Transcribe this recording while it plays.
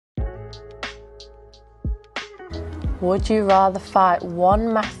Would you rather fight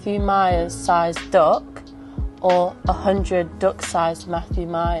one Matthew Myers-sized duck or 100 duck-sized Matthew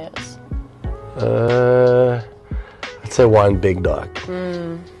Myers? I'd say one big duck.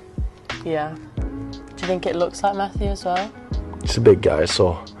 Yeah. Do you think it looks like Matthew as well? He's a big guy,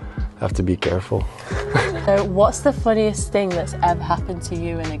 so I have to be careful. So what's the funniest thing that's ever happened to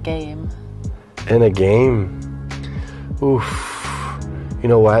you in a game? In a game? Oof. You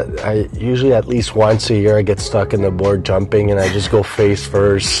know what? I usually at least once a year I get stuck in the board jumping and I just go face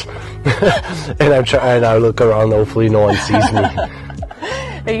first. And I look around, hopefully no one sees me.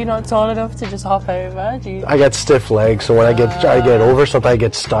 Are you not tall enough to just hop over? I got stiff legs, so when I try to get over something, I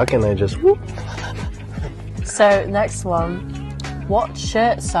get stuck and I just whoop. So next one, what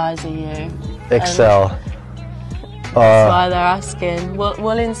shirt size are you? XL. That's why they're asking.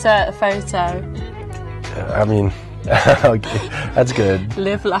 We'll insert a photo. I mean, okay, that's good.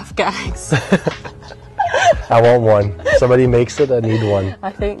 Live, laugh, Gagz. I want one. Somebody makes it, I need one.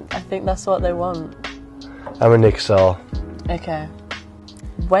 I think that's what they want. I'm an XL. Okay.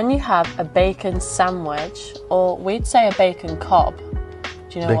 When you have a bacon sandwich, or we'd say a bacon cob.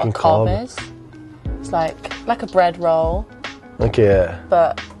 Do you know what a cob is? It's like a bread roll. Okay, yeah.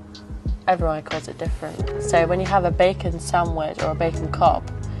 But everyone calls it different. So when you have a bacon sandwich or a bacon cob,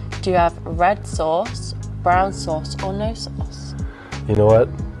 do you have red sauce, brown sauce, or no sauce? You know what?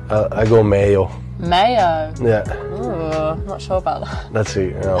 I go mayo. Mayo? Yeah. Ooh, not sure about that. That's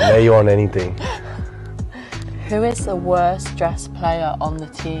it. Mayo on anything. Who is the worst dressed player on the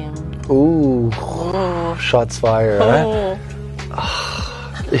team? Ooh. Shots fired, Ooh.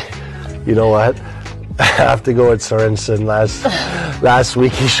 Huh? You know what? I have to go with Sorensen. Last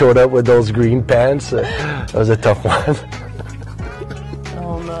week he showed up with those green pants. That was a tough one.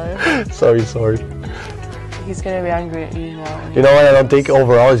 Oh no. Sorry. He's going to be angry at you now. You know what? I don't think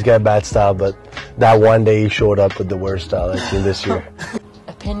overall he's got bad style, but that one day he showed up with the worst style I've seen this year.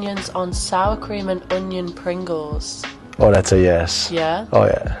 Opinions on sour cream and onion Pringles? Oh, that's a yes. Yeah? Oh,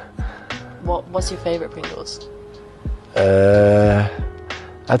 yeah. What's your favourite Pringles?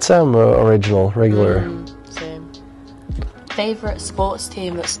 I'd say I'm original, regular. Same. Favourite sports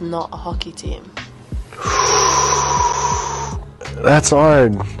team that's not a hockey team? That's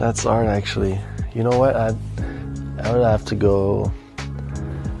hard. That's hard, actually. You know what? I would have to go...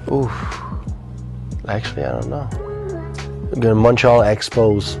 Oof. Actually, I don't know. I'm going to Montreal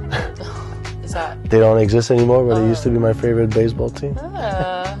Expos. Is that... They don't exist anymore, but it used to be my favorite baseball team.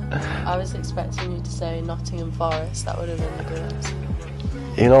 I was expecting you to say Nottingham Forest. That would have been the good answer.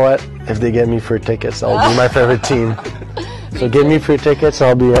 You know what? If they get me free tickets, I'll be my favorite team. So give me free tickets,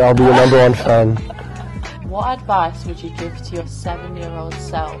 I'll be your number one fan. What advice would you give to your 7-year-old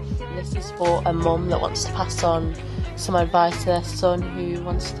self? This is for a mum that wants to pass on some advice to their son who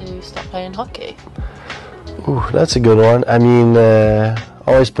wants to stop playing hockey. Ooh, that's a good one. I mean,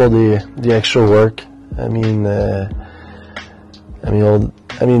 always put the extra work. I mean,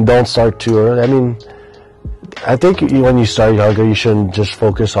 don't start too early. I think when you start younger, you shouldn't just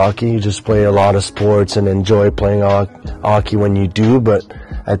focus hockey. You just play a lot of sports and enjoy playing hockey when you do. But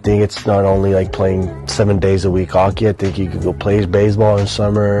I think it's not only like playing 7 days a week hockey. I think you could go play baseball in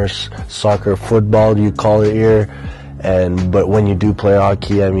summer, soccer, football, you call it here. But when you do play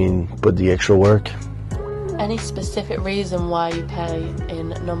hockey, put the extra work. Any specific reason why you play in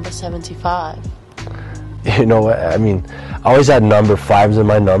number 75? You know what? I always had number 5s in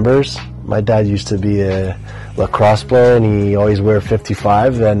my numbers. My dad used to be a lacrosse player, and he always wore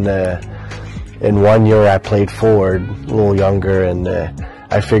 55. And in 1 year, I played forward, a little younger, and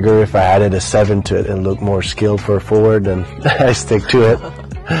I figure if I added a 7 to it and looked more skilled for a forward, then I stick to it.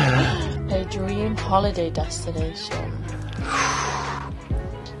 A dream holiday destination?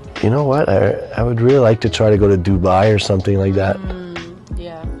 You know what? I would really like to try to go to Dubai or something like that.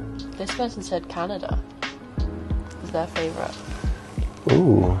 Yeah. This person said Canada is their favourite.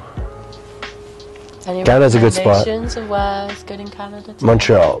 Ooh. Any Canada's a good spot. recommendations of where it's good in Canada?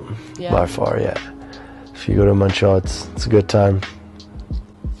 Montreal, yeah. By far, yeah. If you go to Montreal, it's a good time.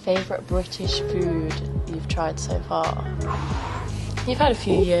 Favourite British food you've tried so far? You've had a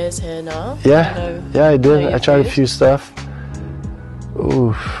few years here now. Yeah, I did. I tried a few stuff.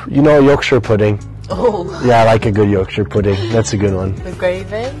 Ooh, Yorkshire pudding. Oh. Yeah, I like a good Yorkshire pudding. That's a good one. The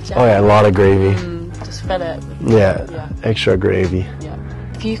gravy? Oh yeah, a lot of gravy. Just fill it. Yeah, extra gravy. Yeah.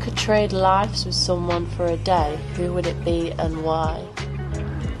 If you could trade lives with someone for a day, who would it be and why?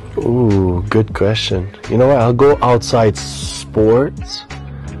 Ooh, good question. You know what? I'll go outside sports.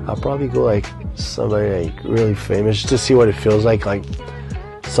 I'll probably go like somebody like really famous just to see what it feels like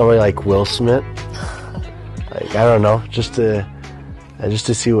somebody like Will Smith. I don't know, just to and just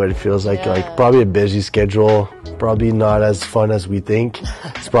to see what it feels like. Yeah. Like probably a busy schedule, probably not as fun as we think.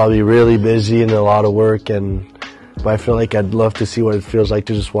 It's probably really busy and a lot of work, but I feel like I'd love to see what it feels like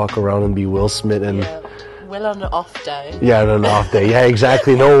to just walk around and be Will Smith and. Yeah. Will on an off day. Yeah, on an off day. Yeah,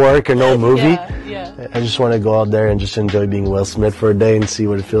 exactly. No work or no movie. Yeah. I just want to go out there and just enjoy being Will Smith for a day and see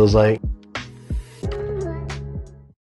what it feels like.